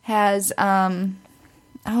 Okay. Has,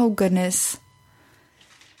 oh goodness.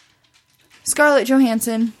 Scarlett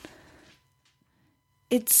Johansson.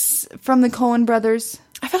 It's from the Coen brothers.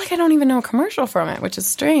 I feel like I don't even know a commercial from it, which is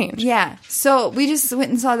strange. Yeah. So we just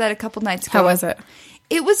went and saw that a couple nights ago. How was it?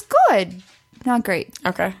 It was good. Not great.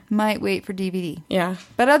 Okay. Might wait for DVD. Yeah.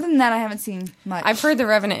 But other than that, I haven't seen much. I've heard The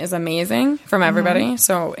Revenant is amazing from everybody.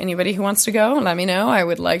 So anybody who wants to go, let me know. I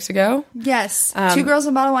would like to go. Yes. 2 Girls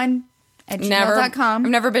and Bottle Wine at gmail.com.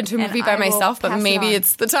 I've never been to a movie by myself, but maybe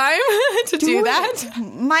it's the time to do that.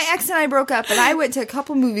 My ex and I broke up, and I went to a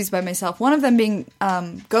couple movies by myself. One of them being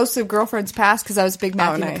Ghosts of Girlfriends Past, because I was a big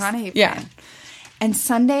Matthew McConaughey fan. And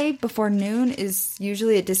Sunday before noon is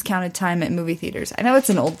usually a discounted time at movie theaters. I know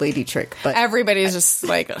it's an old lady trick, but... Everybody's just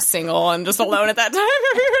like single and just alone at that time.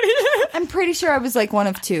 Everybody. I'm pretty sure I was like one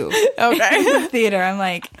of 2. Okay. In the theater. I'm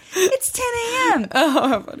like, it's 10 a.m. Oh,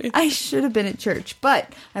 how funny. I should have been at church,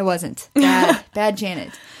 but I wasn't. Bad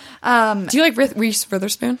Janet. Do you like Reese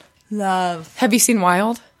Witherspoon? Love. Have you seen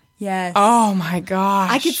Wild? Yes. Oh my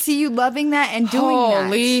gosh. I could see you loving that and doing that.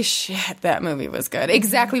 Holy shit, that movie was good.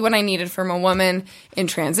 Exactly what I needed from a woman in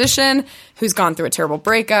transition who's gone through a terrible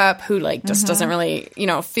breakup, who like just doesn't really,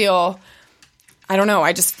 feel, I don't know,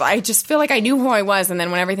 I just feel like I knew who I was, and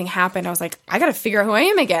then when everything happened, I was like, I gotta figure out who I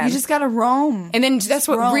am again. You just gotta roam. And then that's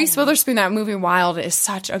what Reese Witherspoon, that movie Wild, is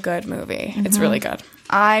such a good movie. It's really good.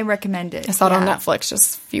 I recommend it. I saw it on Netflix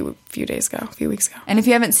just a few weeks ago. And if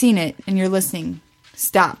you haven't seen it and you're listening,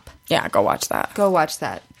 stop. Yeah, go watch that. Go watch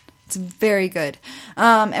that. It's very good.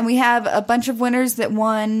 And we have a bunch of winners that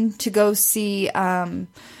won to go see How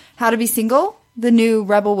to Be Single, the new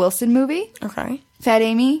Rebel Wilson movie. Okay. Fat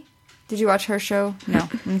Amy. Did you watch her show? No.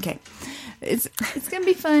 Okay. It's going to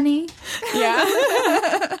be funny.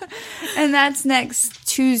 Yeah. And that's next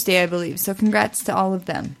Tuesday, I believe. So congrats to all of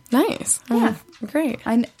them. Nice. Yeah. Oh, great.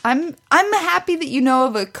 I'm happy that you know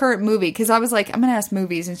of a current movie, because I was like, I'm going to ask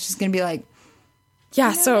movies, and she's going to be like,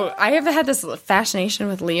 yeah, so I have had this fascination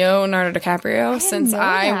with Leonardo DiCaprio since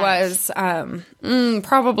I was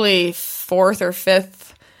probably 4th or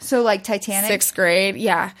 5th. So like Titanic? 6th grade,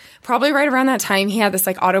 yeah. Probably right around that time, he had this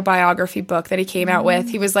like autobiography book that he came out with.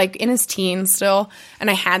 He was like in his teens still, and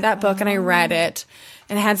I had that book and I read it.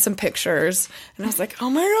 and it had some pictures. And I was like, oh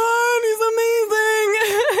my God, he's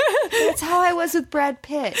amazing. That's how I was with Brad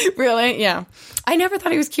Pitt. Really? Yeah. I never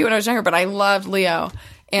thought he was cute when I was younger, but I loved Leo.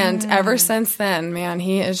 And ever since then, man,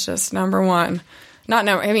 he is just number one.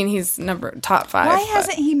 He's top 5. Why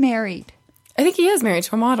hasn't he married? I think he is married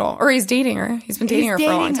to a model, or he's dating her. He's been dating her for a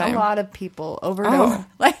long time. He's dating a lot of people over and over.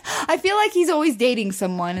 Like, I feel like he's always dating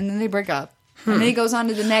someone, and then they break up. And then he goes on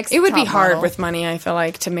to the next. It would be top hard model. with money, I feel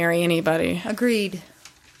like, to marry anybody. Agreed.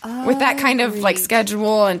 With that kind of like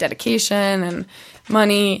schedule and dedication and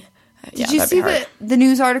money. Did you see the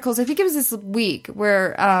news articles? I think it was this week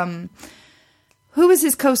where who was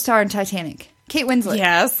his co-star in Titanic? Kate Winslet.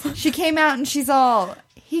 Yes. She came out and she's all,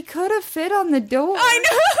 he could have fit on the door. I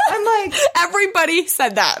know. I'm like, everybody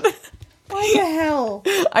said that. Why the hell?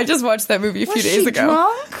 I just watched that movie a few days ago.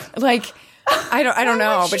 Drunk? Like, I don't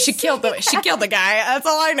know, but she killed the guy. That's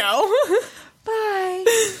all I know. Bye.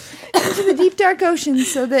 Into the deep dark ocean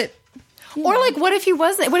so that Or like, what if he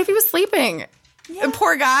was sleeping? Yeah.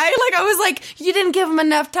 Poor guy. Like, I was like, you didn't give him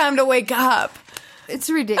enough time to wake up. It's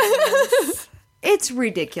ridiculous. It's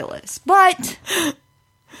ridiculous. But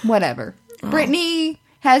whatever. Brittany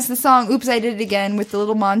has the song Oops, I Did It Again with the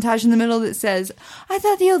little montage in the middle that says, I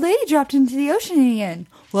thought the old lady dropped into the ocean in the end.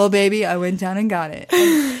 Well, baby, I went down and got it.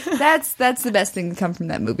 And that's the best thing to come from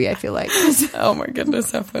that movie, I feel like. Oh my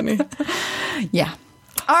goodness, how funny. Yeah.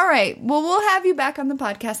 All right. Well, we'll have you back on the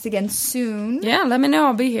podcast again soon. Yeah, let me know.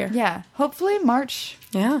 I'll be here. Yeah. Hopefully March.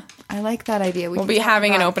 Yeah. I like that idea. We'll be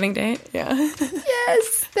having an opening date. Yeah.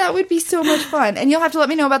 Yes. That would be so much fun. And you'll have to let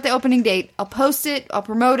me know about the opening date. I'll post it. I'll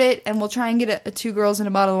promote it. And we'll try and get a 2 girls and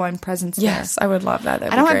a bottle of wine presents there. Yes, I would love that.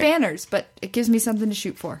 I don't have banners, but it gives me something to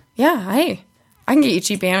shoot for. Yeah. Hey, I can get you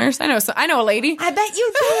cheap banners. I know a lady. I bet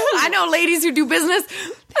you do. I know ladies who do business.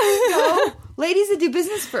 No. Ladies that do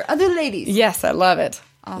business for other ladies. Yes, I love it.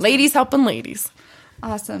 Awesome. Ladies helping ladies.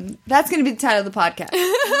 Awesome. That's going to be the title of the podcast.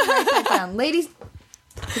 Write that down. Ladies.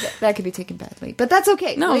 That could be taken badly, but that's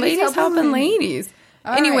okay. No, ladies helping ladies.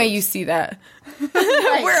 Anyway, right. You see that.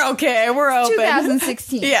 Right. We're okay. We're open.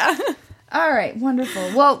 2016. Yeah. All right.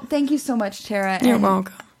 Wonderful. Well, thank you so much, Tara. You're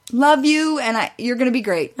welcome. Love you, and you're going to be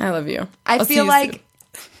great. I love you. I feel like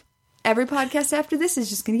every podcast after this is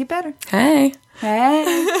just going to get better. Hey.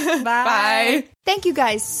 Bye. Bye. Thank you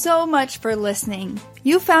guys so much for listening.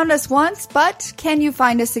 You found us once, but can you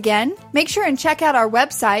find us again? Make sure and check out our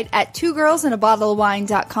website at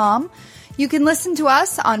 2girlsandabottleofwine.com. You can listen to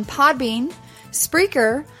us on Podbean,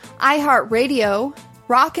 Spreaker, iHeartRadio,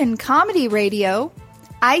 Rockin' Comedy Radio,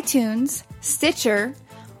 iTunes, Stitcher.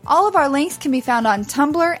 All of our links can be found on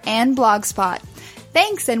Tumblr and Blogspot.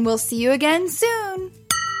 Thanks, and we'll see you again soon.